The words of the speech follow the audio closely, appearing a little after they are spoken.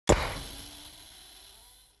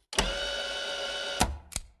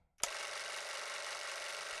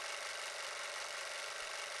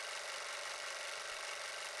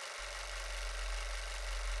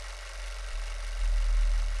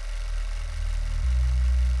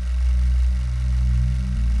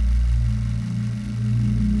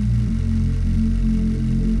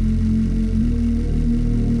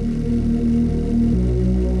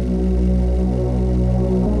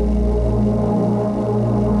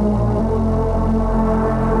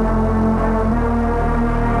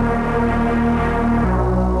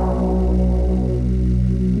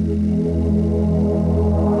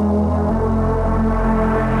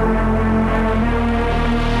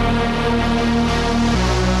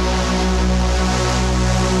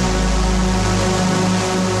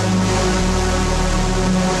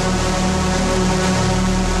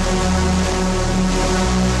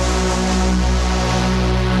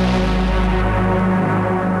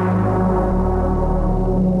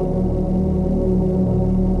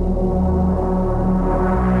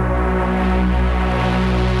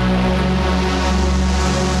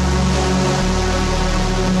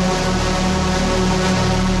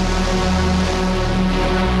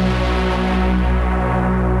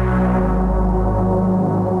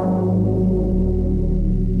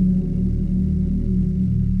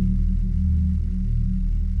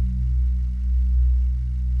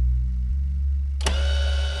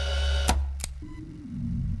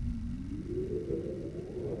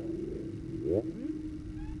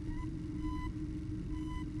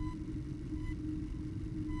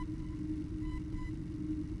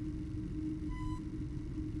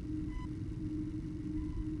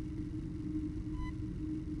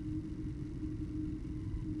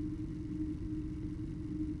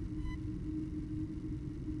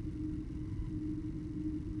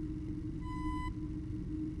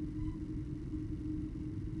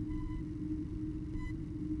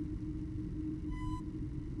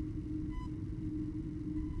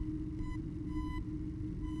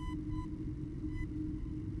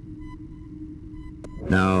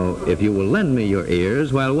If you will lend me your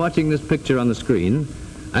ears while watching this picture on the screen,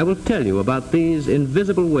 I will tell you about these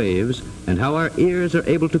invisible waves and how our ears are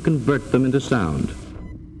able to convert them into sound.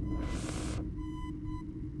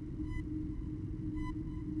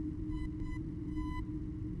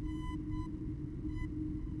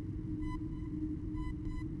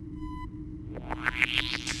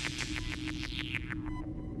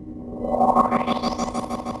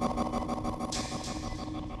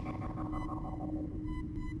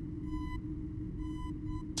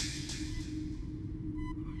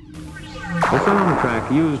 The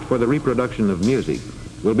soundtrack used for the reproduction of music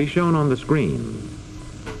will be shown on the screen.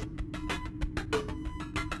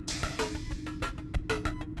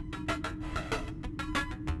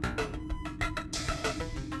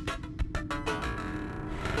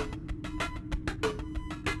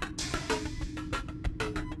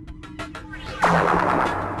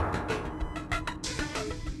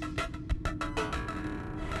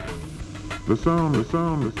 The sound.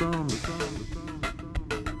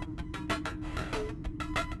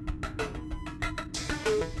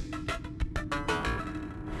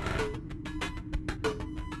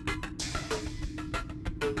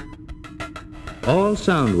 All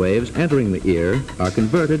sound waves entering the ear are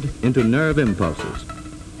converted into nerve impulses.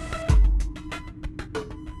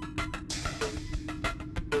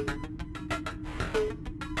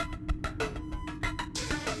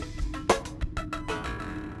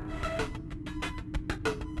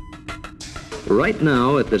 Right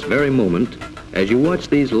now, at this very moment, as you watch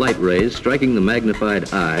these light rays striking the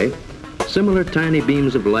magnified eye, similar tiny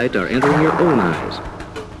beams of light are entering your own eyes.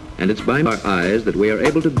 And it's by our eyes that we are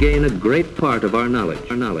able to gain a great part of our knowledge.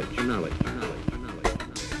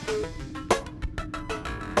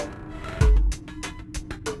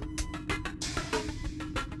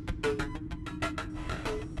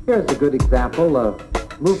 Here's a good example of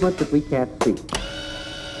movement that we can't see.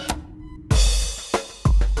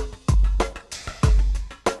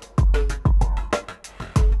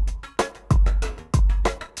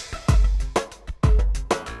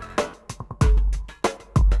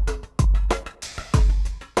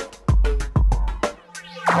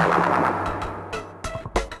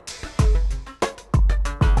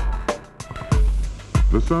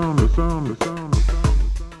 The sound.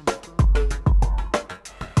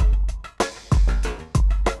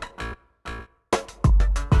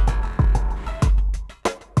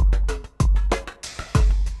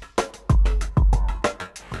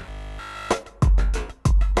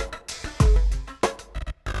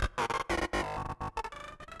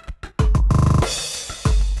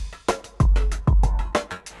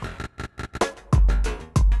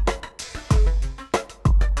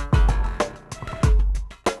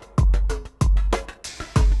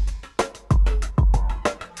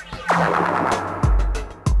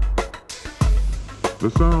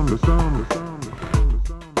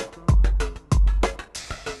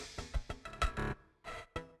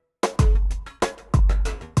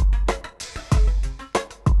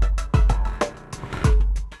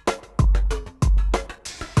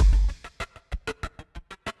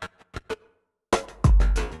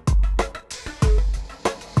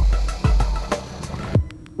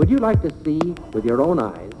 Would you like to see with your own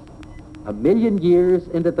eyes 1,000,000 years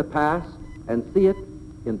into the past and see it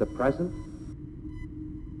in the present?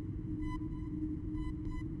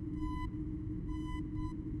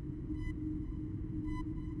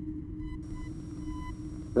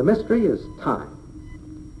 The mystery is time.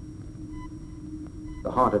 The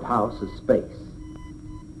haunted house is space.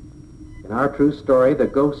 In our true story, the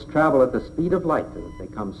ghosts travel at the speed of light as they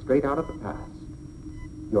come straight out of the past,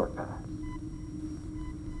 your past.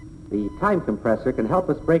 The time compressor can help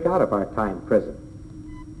us break out of our time prison.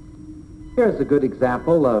 Here's a good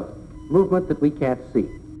example of movement that we can't see.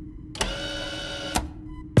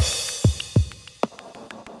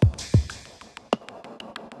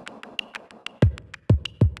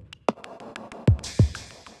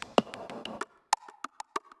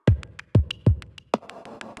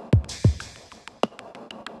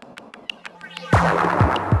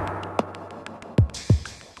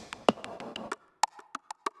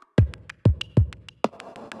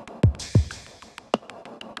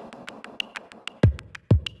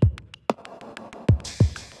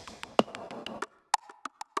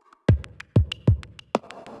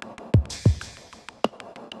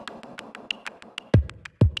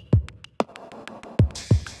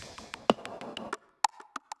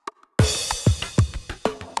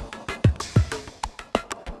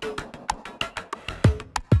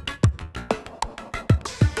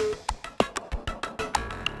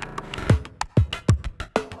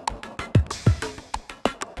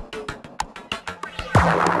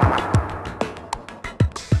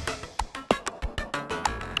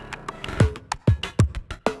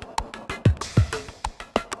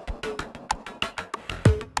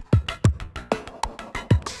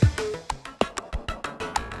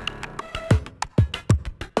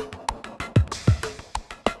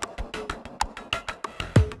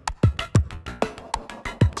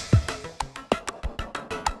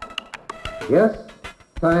 Yes,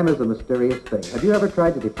 time is a mysterious thing. Have you ever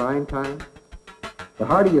tried to define time? The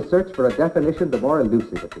harder you search for a definition, the more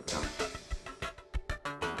elusive it becomes.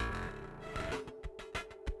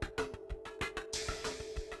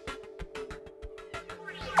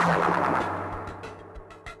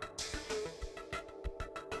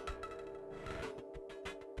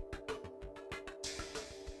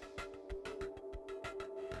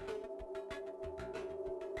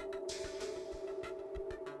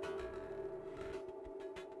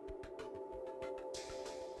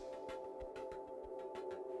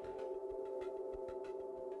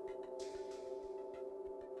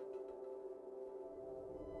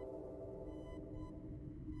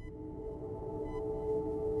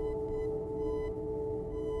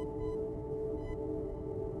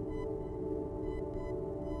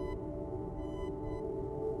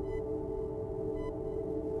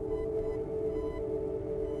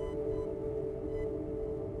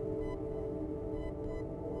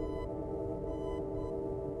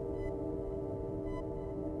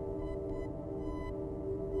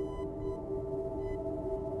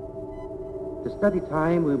 To study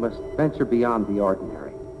time, we must venture beyond the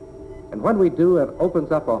ordinary. And when we do, it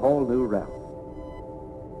opens up a whole new realm.